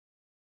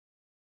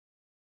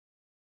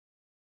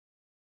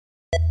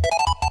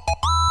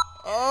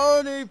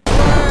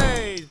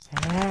Oneyplays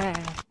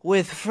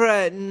with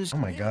friends. Oh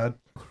my god.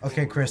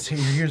 Okay, Chris,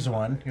 here's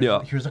one.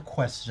 Here's a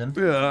question.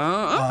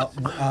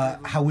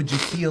 How would you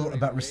feel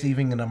about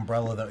receiving an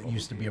umbrella that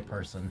used to be a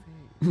person?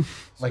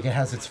 Like it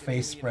has its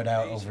face spread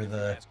out over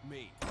the...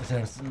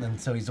 And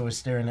so he's always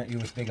staring at you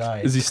with big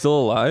eyes. Is he still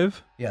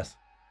alive? Yes.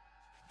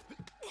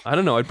 I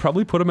don't know, I'd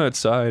probably put him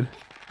outside.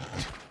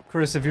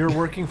 Chris, if you're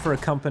working for a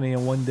company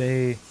and one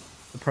day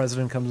the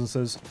president comes and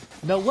says,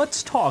 now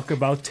let's talk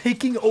about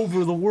taking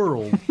over the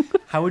world,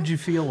 how would you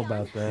feel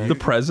about that? The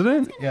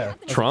president? Yeah.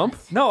 Trump?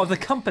 No, the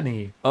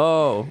company.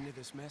 Oh.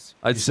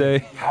 I'd say...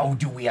 How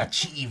do we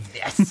achieve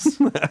this?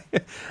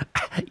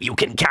 You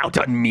can count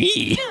on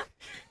me.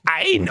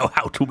 I know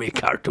how to make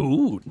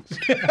cartoons.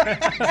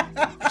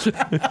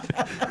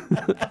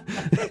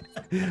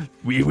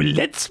 We will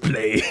let's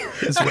play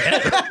as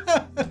well.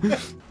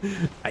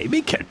 I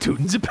make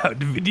cartoons about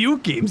video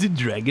games and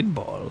Dragon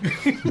Ball.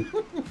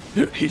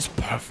 He's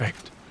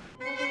perfect.